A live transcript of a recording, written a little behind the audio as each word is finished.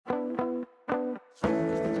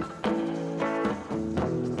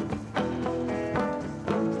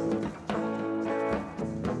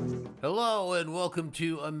welcome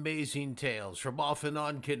to Amazing Tales from off and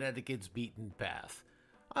on Connecticut's beaten path.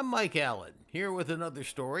 I'm Mike Allen, here with another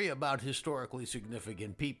story about historically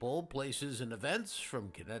significant people, places, and events from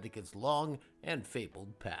Connecticut's long and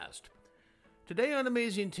fabled past. Today on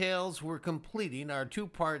Amazing Tales, we're completing our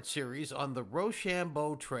two-part series on the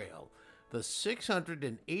Rochambeau Trail, the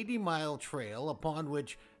 680-mile trail upon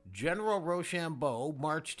which General Rochambeau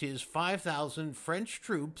marched his 5,000 French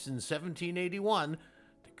troops in 1781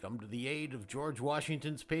 to come to the aid of George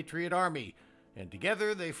Washington's Patriot Army, and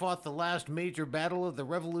together they fought the last major battle of the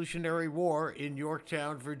Revolutionary War in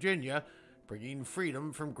Yorktown, Virginia, bringing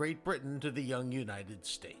freedom from Great Britain to the young United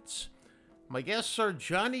States. My guests are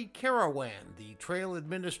Johnny Carawan, the trail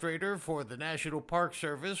administrator for the National Park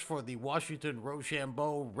Service for the Washington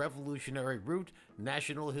Rochambeau Revolutionary Route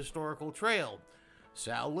National Historical Trail;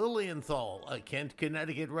 Sal Lilienthal, a Kent,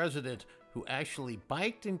 Connecticut resident who actually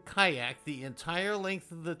biked and kayaked the entire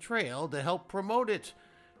length of the trail to help promote it;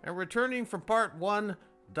 and returning from part one,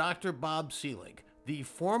 Dr. Bob Selig, the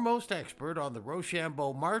foremost expert on the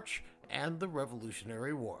Rochambeau March and the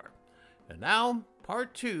Revolutionary War. And now,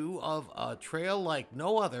 part two of A Trail Like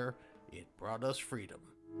No Other, It Brought Us Freedom.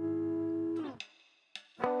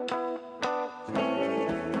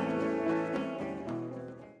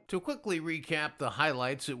 To quickly recap the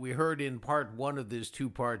highlights that we heard in part one of this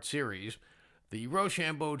two-part series, the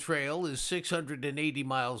Rochambeau Trail is 680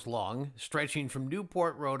 miles long, stretching from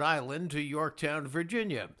Newport, Rhode Island to Yorktown,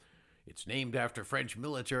 Virginia. It's named after French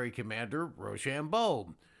military commander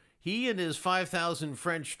Rochambeau. He and his 5,000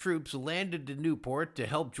 French troops landed in Newport to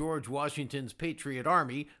help George Washington's Patriot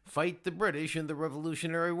Army fight the British in the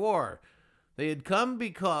Revolutionary War. They had come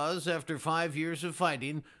because, after 5 years of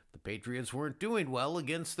fighting, the Patriots weren't doing well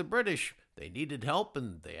against the British. They needed help,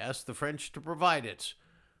 and they asked the French to provide it.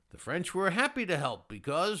 The French were happy to help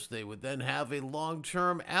because they would then have a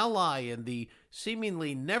long-term ally in the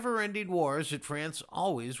seemingly never-ending wars that France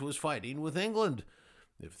always was fighting with England.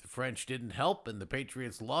 If the French didn't help and the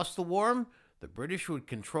Patriots lost the war, the British would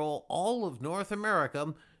control all of North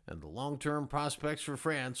America, and the long-term prospects for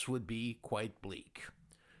France would be quite bleak.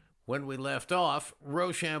 When we left off,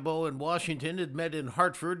 Rochambeau and Washington had met in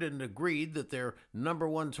Hartford and agreed that their number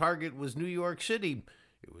one target was New York City.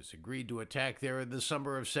 It was agreed to attack there in the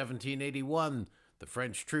summer of 1781. The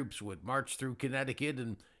French troops would march through Connecticut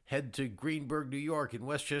and head to Greenburgh, New York in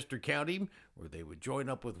Westchester County, where they would join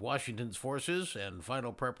up with Washington's forces, and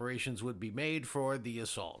final preparations would be made for the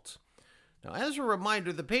assault. Now, as a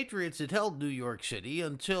reminder, the Patriots had held New York City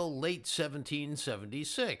until late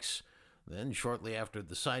 1776. Then, shortly after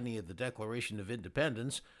the signing of the Declaration of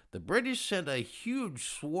Independence, the British sent a huge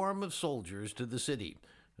swarm of soldiers to the city.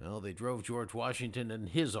 Well, they drove George Washington and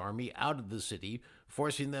his army out of the city,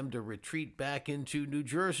 forcing them to retreat back into New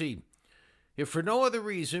Jersey. If for no other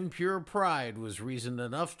reason, pure pride was reason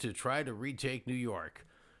enough to try to retake New York.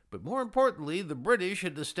 But more importantly, the British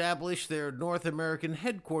had established their North American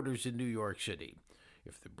headquarters in New York City.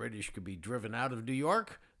 If the British could be driven out of New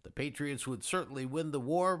York, the Patriots would certainly win the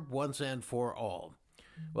war once and for all.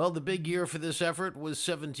 Well, the big year for this effort was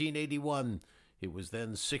 1781. It was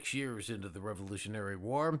then 6 years into the Revolutionary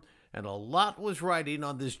War, and a lot was riding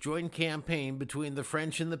on this joint campaign between the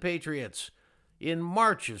French and the Patriots. In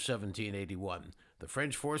March of 1781, the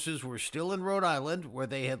French forces were still in Rhode Island, where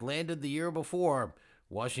they had landed the year before.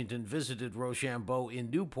 Washington visited Rochambeau in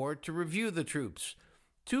Newport to review the troops.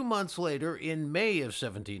 2 months later, in May of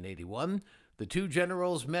 1781, the two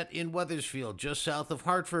generals met in Wethersfield, just south of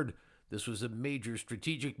Hartford. This was a major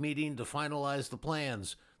strategic meeting to finalize the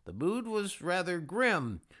plans. The mood was rather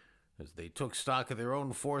grim. As they took stock of their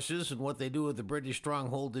own forces and what they knew of the British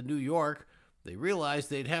stronghold in New York, they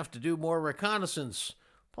realized they'd have to do more reconnaissance.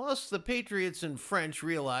 Plus, the Patriots and French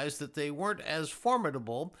realized that they weren't as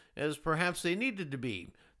formidable as perhaps they needed to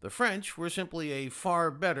be. The French were simply a far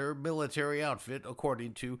better military outfit,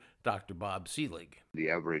 according to Dr. Bob Selig. The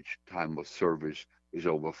average time of service is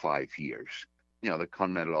over 5 years. The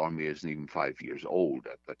Continental Army isn't even 5 years old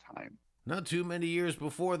at the time. Not too many years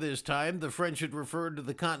before this time, the French had referred to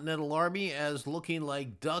the Continental Army as looking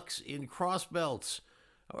like ducks in cross belts.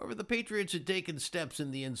 However, the Patriots had taken steps in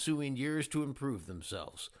the ensuing years to improve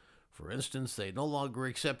themselves. For instance, they no longer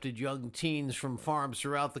accepted young teens from farms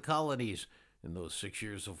throughout the colonies. In those 6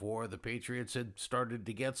 years of war, the Patriots had started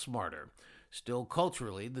to get smarter. Still,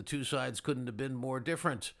 culturally, the two sides couldn't have been more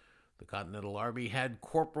different. The Continental Army had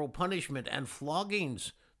corporal punishment and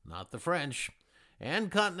floggings, not the French.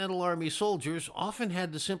 And Continental Army soldiers often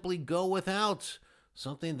had to simply go without,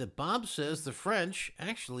 something that Bob says the French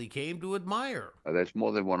actually came to admire. There's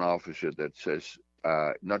more than one officer that says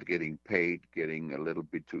not getting paid, getting a little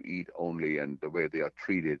bit to eat only, and the way they are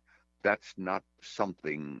treated That's not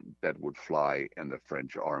something that would fly in the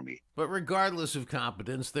French army. But regardless of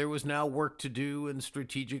competence, there was now work to do and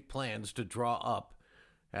strategic plans to draw up.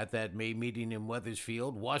 At that May meeting in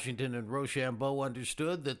Wethersfield, Washington and Rochambeau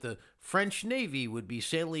understood that the French Navy would be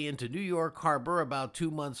sailing into New York Harbor about 2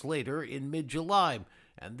 months later in mid-July,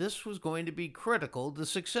 and this was going to be critical to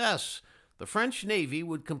success. The French Navy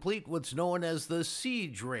would complete what's known as the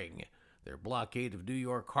siege ring. Their blockade of New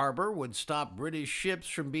York Harbor would stop British ships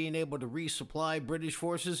from being able to resupply British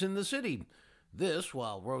forces in the city. This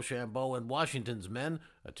while Rochambeau and Washington's men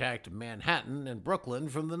attacked Manhattan and Brooklyn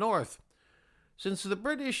from the north. Since the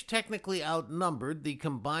British technically outnumbered the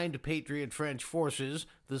combined Patriot French forces,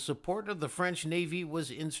 the support of the French Navy was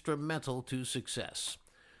instrumental to success.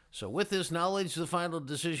 So with this knowledge, the final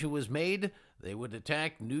decision was made. They would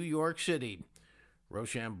attack New York City.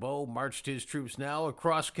 Rochambeau marched his troops now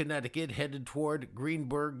across Connecticut, headed toward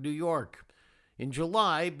Greenburgh, New York. In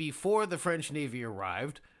July, before the French Navy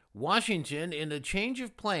arrived, Washington, in a change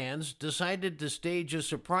of plans, decided to stage a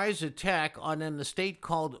surprise attack on an estate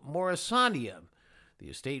called Morrisania. The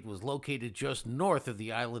estate was located just north of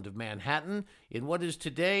the island of Manhattan, in what is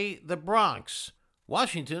today the Bronx.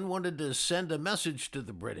 Washington wanted to send a message to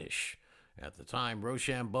the British. At the time,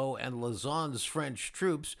 Rochambeau and Lauzon's French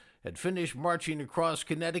troops had finished marching across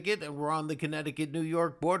Connecticut and were on the Connecticut-New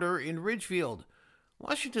York border in Ridgefield.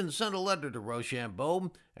 Washington sent a letter to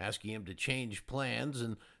Rochambeau asking him to change plans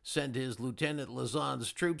and send his Lieutenant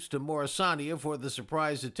Lauzon's troops to Morrisania for the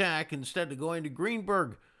surprise attack instead of going to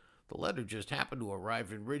Greenburgh. The letter just happened to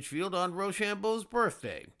arrive in Ridgefield on Rochambeau's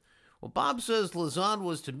birthday. Well, Bob says Lauzon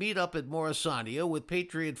was to meet up at Morrisania with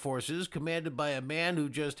Patriot forces commanded by a man who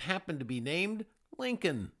just happened to be named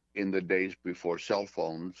Lincoln. In the days before cell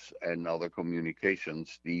phones and other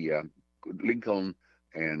communications, the Lincoln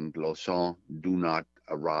and Lauzon do not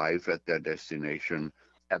arrive at their destination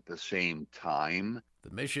at the same time. The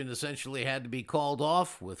mission essentially had to be called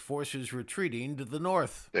off, with forces retreating to the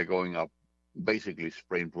north. They're going up basically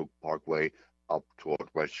Sprainbrook Parkway up toward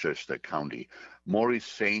Westchester County.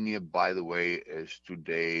 Morrisania, by the way, is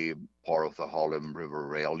today part of the Harlem River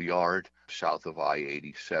Rail Yard, south of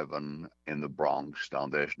I-87 in the Bronx. Now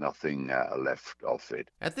there's nothing left of it.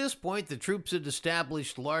 At this point, the troops had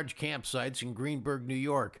established large campsites in Greenburgh, New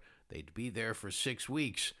York. They'd be there for 6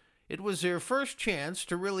 weeks. It was their first chance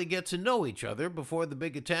to really get to know each other before the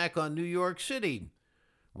big attack on New York City.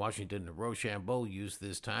 Washington and Rochambeau used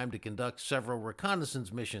this time to conduct several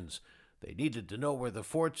reconnaissance missions. They needed to know where the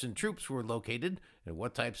forts and troops were located and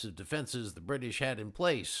what types of defenses the British had in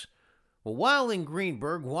place. Well, while in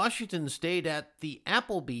Greenburgh, Washington stayed at the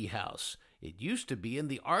Appleby House. It used to be in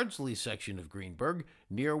the Ardsley section of Greenburgh,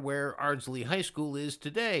 near where Ardsley High School is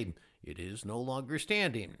today. It is no longer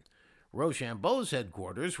standing. Rochambeau's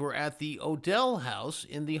headquarters were at the Odell House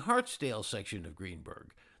in the Hartsdale section of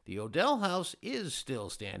Greenburgh. The Odell House is still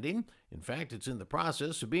standing. In fact, it's in the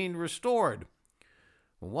process of being restored.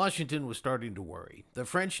 Washington was starting to worry. The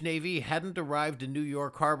French Navy hadn't arrived in New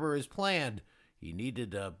York Harbor as planned. He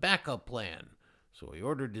needed a backup plan. So he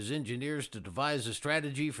ordered his engineers to devise a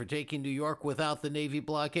strategy for taking New York without the Navy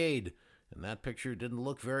blockade. And that picture didn't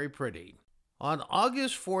look very pretty. On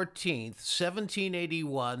August 14th,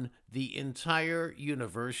 1781, the entire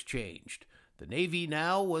universe changed. The Navy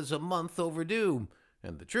now was a month overdue,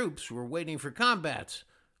 and the troops were waiting for combat.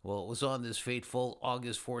 Well, it was on this fateful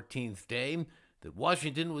August 14th day that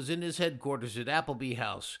Washington was in his headquarters at Appleby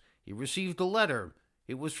House. He received a letter.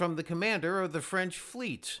 It was from the commander of the French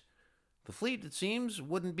fleet. The fleet, it seems,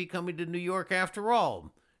 wouldn't be coming to New York after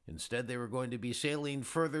all. Instead, they were going to be sailing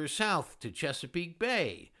further south to Chesapeake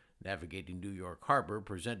Bay. Navigating New York Harbor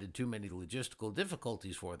presented too many logistical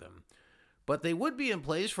difficulties for them. But they would be in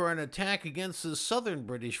place for an attack against the southern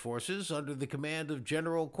British forces under the command of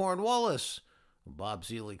General Cornwallis. Bob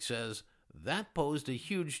Selig says that posed a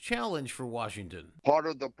huge challenge for Washington. Part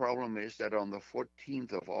of the problem is that on the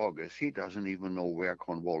 14th of August, he doesn't even know where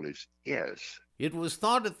Cornwallis is. It was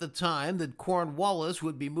thought at the time that Cornwallis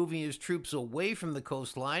would be moving his troops away from the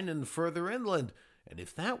coastline and further inland. And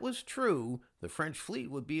if that was true, the French fleet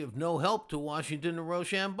would be of no help to Washington and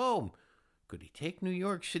Rochambeau. Could he take New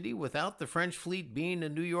York City without the French fleet being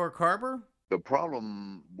in New York Harbor? The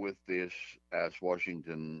problem with this, as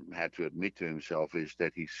Washington had to admit to himself, is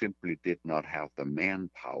that he simply did not have the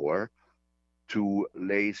manpower to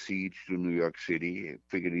lay siege to New York City,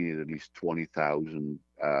 figured he needed at least 20,000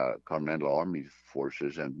 Continental Army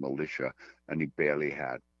forces and militia, and he barely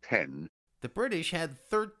had 10. The British had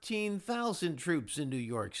 13,000 troops in New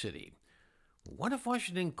York City. What if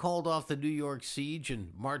Washington called off the New York siege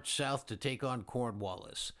and marched south to take on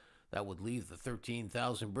Cornwallis? That would leave the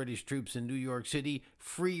 13,000 British troops in New York City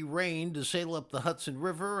free rein to sail up the Hudson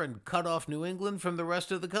River and cut off New England from the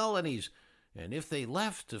rest of the colonies. And if they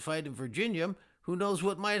left to fight in Virginia, who knows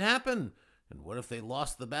what might happen? And what if they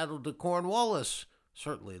lost the battle to Cornwallis?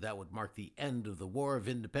 Certainly that would mark the end of the War of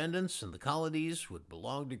Independence, and the colonies would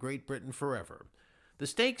belong to Great Britain forever. The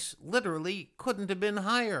stakes literally couldn't have been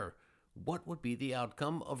higher. What would be the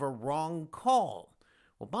outcome of a wrong call?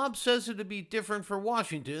 Well, Bob says it would be different for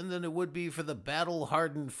Washington than it would be for the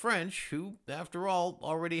battle-hardened French, who, after all,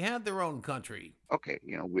 already had their own country. Okay,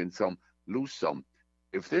 win some, lose some.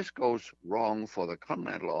 If this goes wrong for the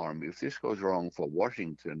Continental Army, if this goes wrong for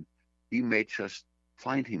Washington, he may just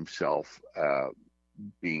find himself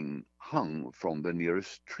being hung from the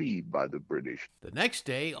nearest tree by the British. The next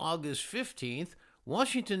day, August 15th,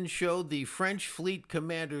 Washington showed the French fleet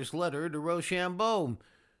commander's letter to Rochambeau.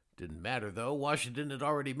 Didn't matter, though. Washington had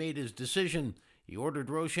already made his decision. He ordered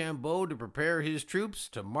Rochambeau to prepare his troops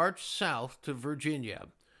to march south to Virginia.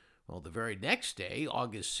 Well, the very next day,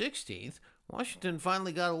 August 16th, Washington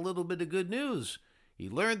finally got a little bit of good news. He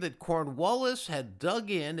learned that Cornwallis had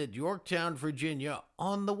dug in at Yorktown, Virginia,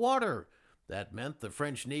 on the water. That meant the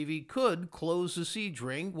French Navy could close the siege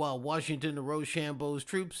ring while Washington and Rochambeau's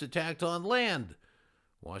troops attacked on land.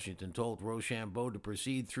 Washington told Rochambeau to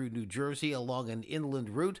proceed through New Jersey along an inland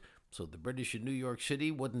route so the British in New York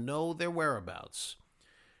City wouldn't know their whereabouts.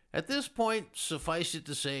 At this point, suffice it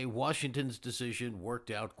to say, Washington's decision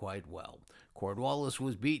worked out quite well. Cornwallis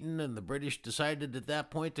was beaten, and the British decided at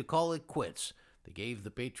that point to call it quits. They gave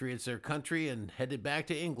the Patriots their country and headed back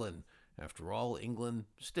to England. After all, England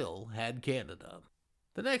still had Canada.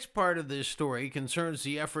 The next part of this story concerns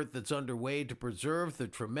the effort that's underway to preserve the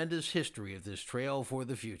tremendous history of this trail for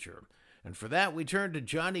the future. And for that, we turn to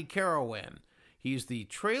Johnny Carawan. He's the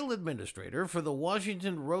trail administrator for the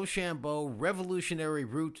Washington-Rochambeau Revolutionary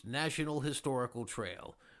Route National Historical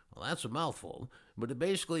Trail. Well, that's a mouthful, but it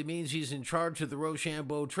basically means he's in charge of the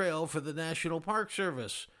Rochambeau Trail for the National Park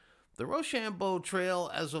Service. The Rochambeau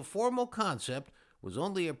Trail, as a formal concept, was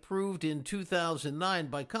only approved in 2009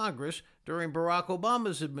 by Congress during Barack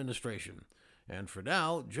Obama's administration. And for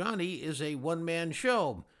now, Johnny is a one-man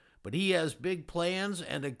show, but he has big plans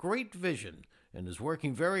and a great vision, and is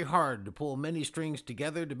working very hard to pull many strings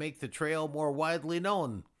together to make the trail more widely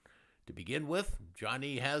known. To begin with,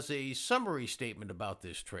 Johnny has a summary statement about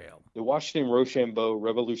this trail. The Washington-Rochambeau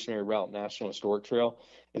Revolutionary Route National Historic Trail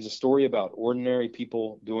is a story about ordinary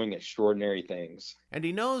people doing extraordinary things. And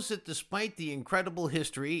he knows that despite the incredible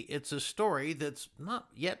history, it's a story that's not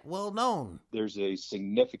yet well known. There's a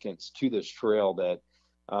significance to this trail that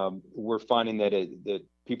we're finding that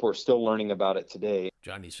people are still learning about it today.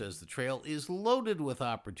 Johnny says the trail is loaded with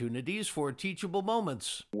opportunities for teachable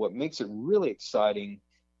moments. What makes it really exciting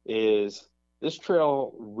is this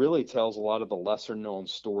trail really tells a lot of the lesser-known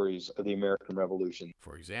stories of the American Revolution.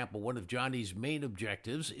 For example, one of Johnny's main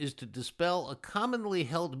objectives is to dispel a commonly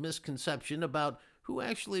held misconception about who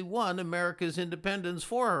actually won America's independence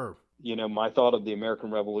for her. My thought of the American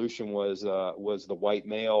Revolution was the white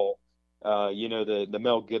male, the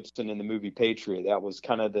Mel Gibson in the movie Patriot. That was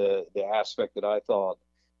kind of the aspect that I thought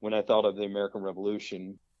when I thought of the American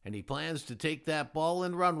Revolution. And he plans to take that ball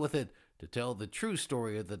and run with it, to tell the true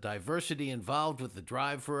story of the diversity involved with the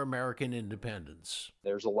drive for American independence.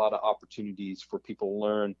 There's a lot of opportunities for people to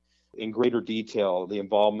learn in greater detail the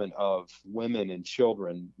involvement of women and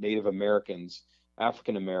children, Native Americans,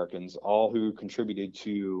 African Americans, all who contributed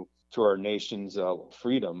to our nation's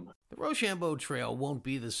freedom. The Rochambeau Trail won't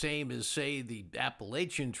be the same as, say, the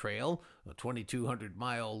Appalachian Trail, a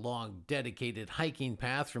 2,200-mile-long dedicated hiking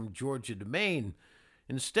path from Georgia to Maine.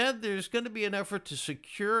 Instead, there's going to be an effort to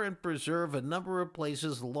secure and preserve a number of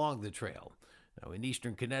places along the trail. Now, in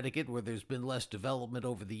eastern Connecticut, where there's been less development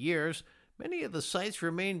over the years, many of the sites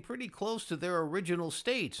remain pretty close to their original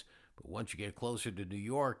states. But once you get closer to New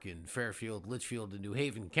York, in Fairfield, Litchfield, and New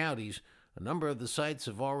Haven counties, a number of the sites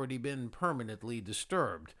have already been permanently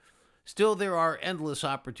disturbed. Still, there are endless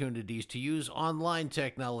opportunities to use online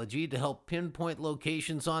technology to help pinpoint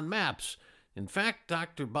locations on maps. In fact,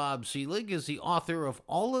 Dr. Bob Selig is the author of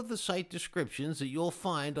all of the site descriptions that you'll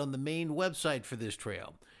find on the main website for this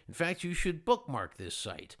trail. In fact, you should bookmark this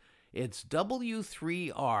site. It's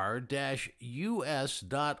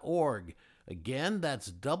w3r-us.org. Again,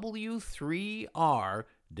 that's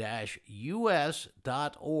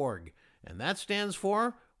w3r-us.org. And that stands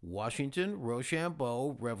for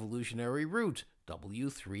Washington-Rochambeau Revolutionary Route,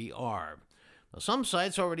 W3R. Now, some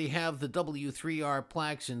sites already have the W3R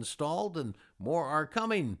plaques installed, and more are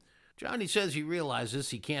coming. Johnny says he realizes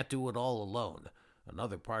he can't do it all alone.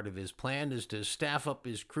 Another part of his plan is to staff up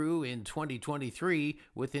his crew in 2023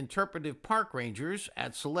 with interpretive park rangers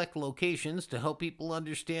at select locations to help people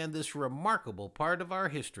understand this remarkable part of our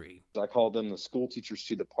history. I call them the school teachers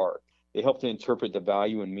to the park. They help to interpret the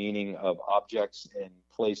value and meaning of objects and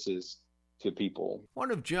places to people.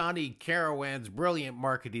 One of Johnny Carawan's brilliant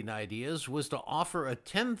marketing ideas was to offer a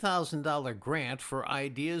 $10,000 grant for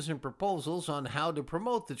ideas and proposals on how to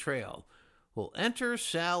promote the trail. Well, enter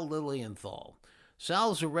Sal Lilienthal.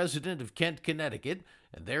 Sal's a resident of Kent, Connecticut,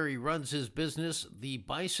 and there he runs his business, the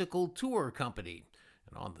Bicycle Tour Company.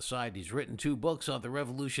 And on the side, he's written 2 books on the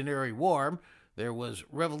Revolutionary War. There was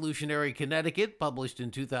Revolutionary Connecticut, published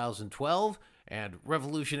in 2012, and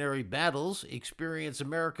Revolutionary Battles, Experience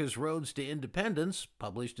America's Roads to Independence,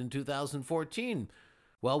 published in 2014.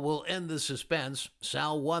 Well, we'll end the suspense.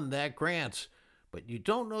 Sal won that grant. But you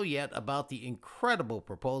don't know yet about the incredible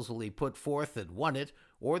proposal he put forth that won it,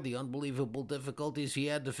 or the unbelievable difficulties he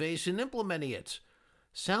had to face in implementing it.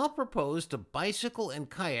 Sal proposed to bicycle and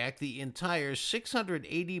kayak the entire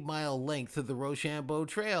 680-mile length of the Rochambeau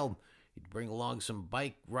Trail. He'd bring along some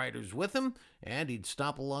bike riders with him, and he'd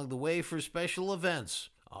stop along the way for special events.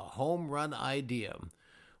 A home-run idea.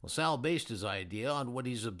 Well, Sal based his idea on what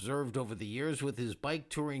he's observed over the years with his bike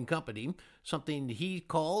touring company, something he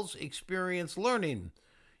calls experience learning.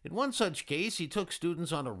 In one such case, he took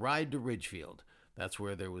students on a ride to Ridgefield. That's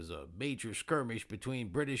where there was a major skirmish between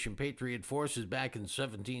British and Patriot forces back in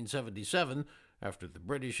 1777, after the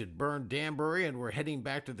British had burned Danbury and were heading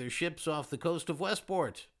back to their ships off the coast of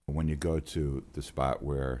Westport. When you go to the spot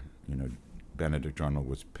where, Benedict Arnold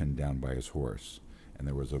was pinned down by his horse, and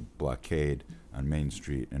there was a blockade on Main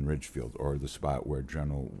Street in Ridgefield, or the spot where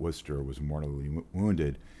General Worcester was mortally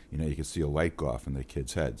wounded, you could see a light go off in the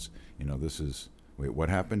kids' heads. This is, wait, what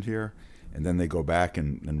happened here? And then they go back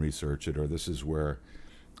and research it, or this is where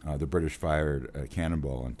the British fired a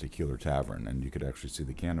cannonball into Keeler Tavern, and you could actually see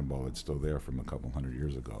the cannonball. It's still there from a couple hundred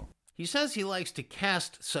years ago. He says he likes to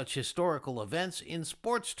cast such historical events in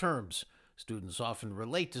sports terms. Students often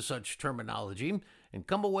relate to such terminology and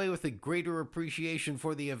come away with a greater appreciation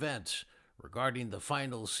for the events. Regarding the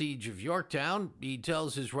final siege of Yorktown, he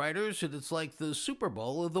tells his writers that it's like the Super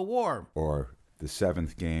Bowl of the war. Or the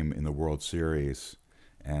 7th game in the World Series,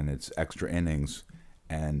 and it's extra innings,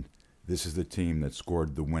 and this is the team that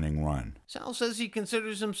scored the winning run. Sal says he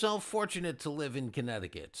considers himself fortunate to live in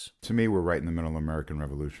Connecticut. To me, we're right in the middle of the American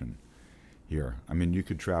Revolution here. You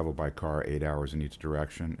could travel by car 8 hours in each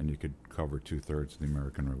direction, and you could cover 2/3 of the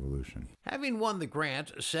American Revolution. Having won the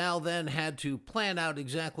grant, Sal then had to plan out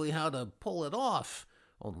exactly how to pull it off.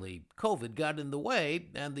 Only COVID got in the way,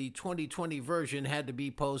 and the 2020 version had to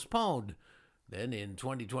be postponed. Then in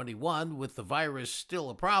 2021, with the virus still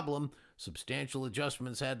a problem, substantial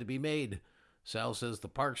adjustments had to be made. Sal says the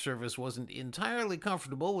Park Service wasn't entirely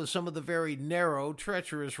comfortable with some of the very narrow,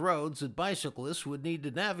 treacherous roads that bicyclists would need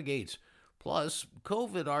to navigate. Plus,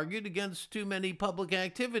 COVID argued against too many public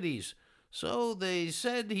activities, so they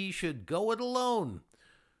said he should go it alone.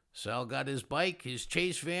 Sal got his bike, his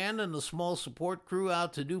chase van, and a small support crew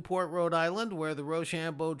out to Newport, Rhode Island, where the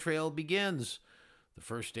Rochambeau Trail begins. The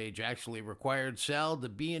first stage actually required Sal to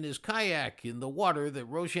be in his kayak in the water that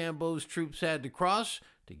Rochambeau's troops had to cross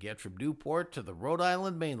to get from Newport to the Rhode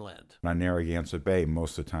Island mainland. On Narragansett Bay,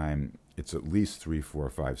 most of the time, it's at least 3, 4,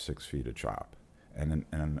 5, 6 feet of chop. And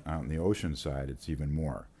on the ocean side, it's even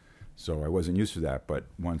more. So I wasn't used to that, but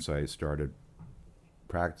once I started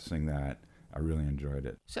practicing that, I really enjoyed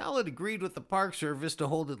it. Sal had agreed with the Park Service to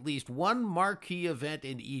hold at least one marquee event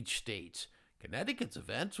in each state. Connecticut's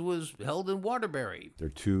event was held in Waterbury. There are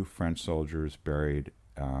 2 French soldiers buried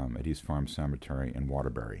at East Farm Cemetery in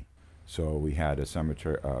Waterbury. So we had a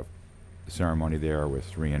ceremony there with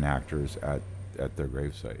 3 enactors at their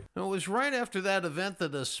gravesite. It was right after that event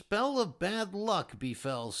that a spell of bad luck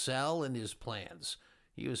befell Sal and his plans.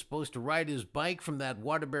 He was supposed to ride his bike from that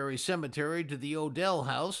Waterbury cemetery to the Odell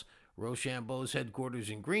House, Rochambeau's headquarters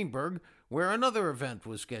in Greenburgh, where another event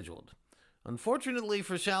was scheduled. Unfortunately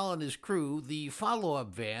for Sal and his crew, the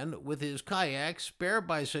follow-up van with his kayak, spare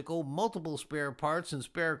bicycle, multiple spare parts, and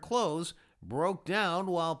spare clothes broke down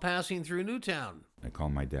while passing through Newtown. I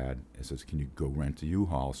called my dad. I says, can you go rent a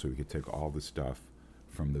U-Haul so we could take all the stuff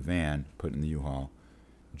from the van, put in the U-Haul.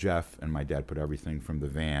 Jeff and my dad put everything from the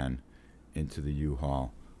van into the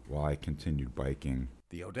U-Haul while I continued biking.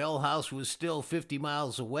 The Odell House was still 50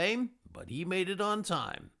 miles away, but he made it on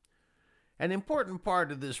time. An important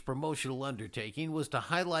part of this promotional undertaking was to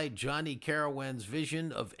highlight Johnny Carawan's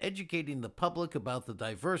vision of educating the public about the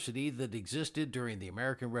diversity that existed during the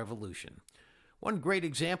American Revolution. One great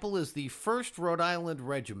example is the 1st Rhode Island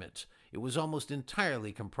Regiment. it was almost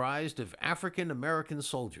entirely comprised of African American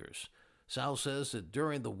soldiers. Sal says that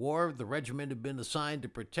during the war, the regiment had been assigned to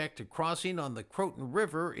protect a crossing on the Croton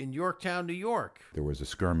River in Yorktown, New York. There was a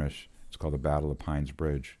skirmish. It's called the Battle of Pines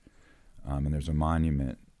Bridge. And there's a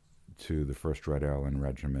monument to the 1st Rhode Island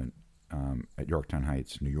Regiment at Yorktown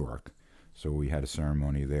Heights, New York. So we had a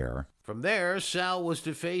ceremony there. From there, Sal was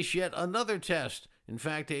to face yet another test. In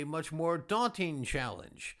fact, a much more daunting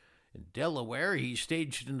challenge. In Delaware, he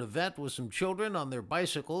staged an event with some children on their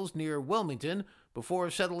bicycles near Wilmington before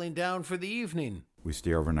settling down for the evening. We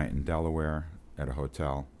stay overnight in Delaware at a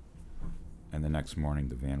hotel, and the next morning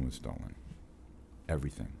the van was stolen.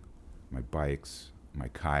 Everything. My bikes, my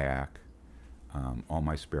kayak, all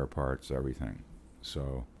my spare parts, everything.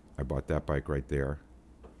 So I bought that bike right there,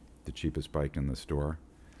 the cheapest bike in the store.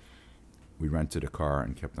 We rented a car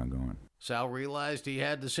and kept on going. Sal realized he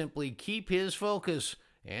had to simply keep his focus,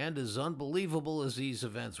 and as unbelievable as these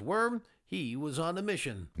events were, he was on a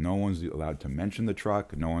mission. No one's allowed to mention the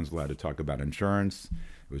truck. No one's allowed to talk about insurance.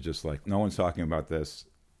 It was just like, no one's talking about this,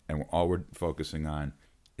 and all we're focusing on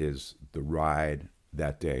is the ride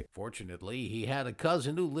that day. Fortunately, he had a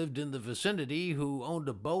cousin who lived in the vicinity who owned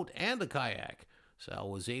a boat and a kayak. Sal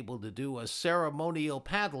was able to do a ceremonial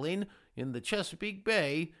paddling in the Chesapeake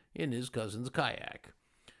Bay in his cousin's kayak.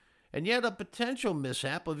 And yet a potential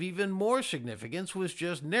mishap of even more significance was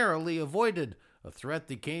just narrowly avoided, a threat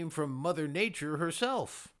that came from Mother Nature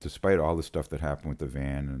herself. Despite all the stuff that happened with the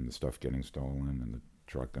van and the stuff getting stolen and the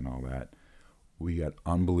truck and all that, we got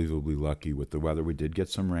unbelievably lucky with the weather. We did get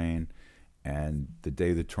some rain, and the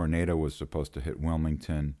day the tornado was supposed to hit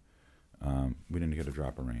Wilmington, we didn't get a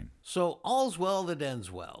drop of rain. So all's well that ends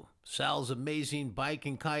well. Sal's amazing bike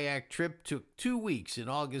and kayak trip took 2 weeks in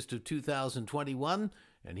August of 2021,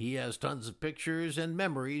 and he has tons of pictures and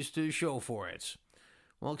memories to show for it.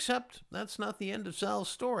 Well, except that's not the end of Sal's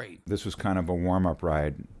story. This was kind of a warm-up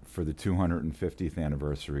ride for the 250th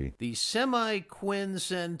anniversary. The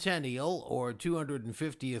semi-quincentennial, or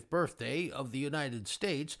 250th birthday of the United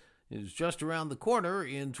States, is just around the corner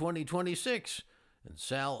in 2026. And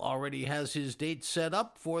Sal already has his date set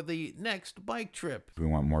up for the next bike trip. We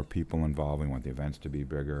want more people involved. We want the events to be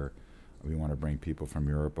bigger. We want to bring people from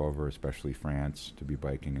Europe over, especially France, to be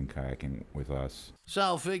biking and kayaking with us.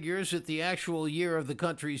 Sal figures that the actual year of the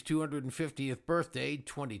country's 250th birthday,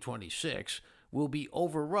 2026, will be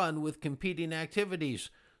overrun with competing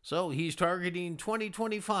activities. So he's targeting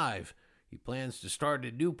 2025. He plans to start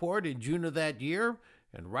at Newport in June of that year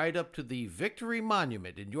and ride up to the Victory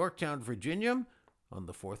Monument in Yorktown, Virginia on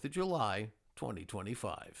the 4th of July,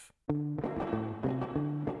 2025.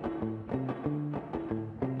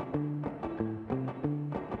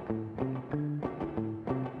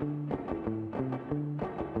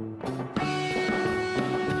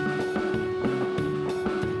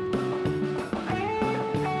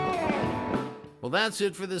 Well, that's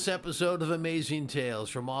it for this episode of Amazing Tales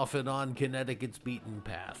from Off and On Connecticut's Beaten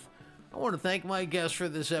Path. I want to thank my guest for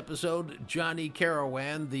this episode, Johnny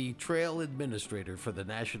Carawan, the Trail Administrator for the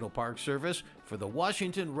National Park Service for the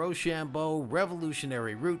Washington Rochambeau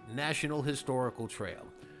Revolutionary Route National Historical Trail.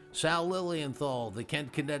 Sal Lilienthal, the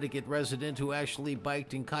Kent, Connecticut resident who actually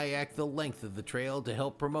biked and kayaked the length of the trail to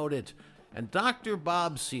help promote it. And Dr.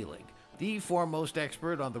 Bob Selig, the foremost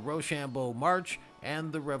expert on the Rochambeau March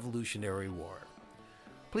and the Revolutionary War.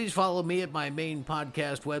 Please follow me at my main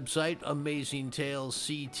podcast website,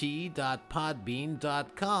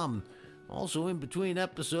 amazingtalesct.podbean.com. Also, in between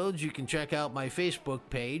episodes, you can check out my Facebook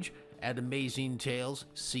page at Amazing Tales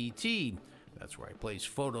CT. That's where I place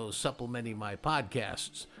photos supplementing my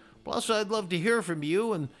podcasts. Plus, I'd love to hear from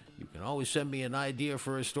you, and you can always send me an idea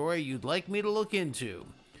for a story you'd like me to look into.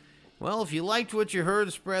 Well, if you liked what you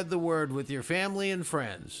heard, spread the word with your family and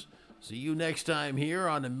friends. See you next time here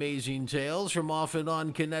on Amazing Tales from Off and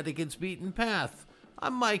On Connecticut's Beaten Path.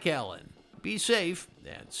 I'm Mike Allen. Be safe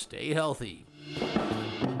and stay healthy.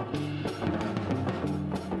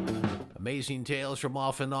 Amazing Tales from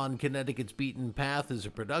Off and On Connecticut's Beaten Path is a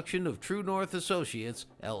production of True North Associates,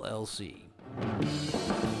 LLC.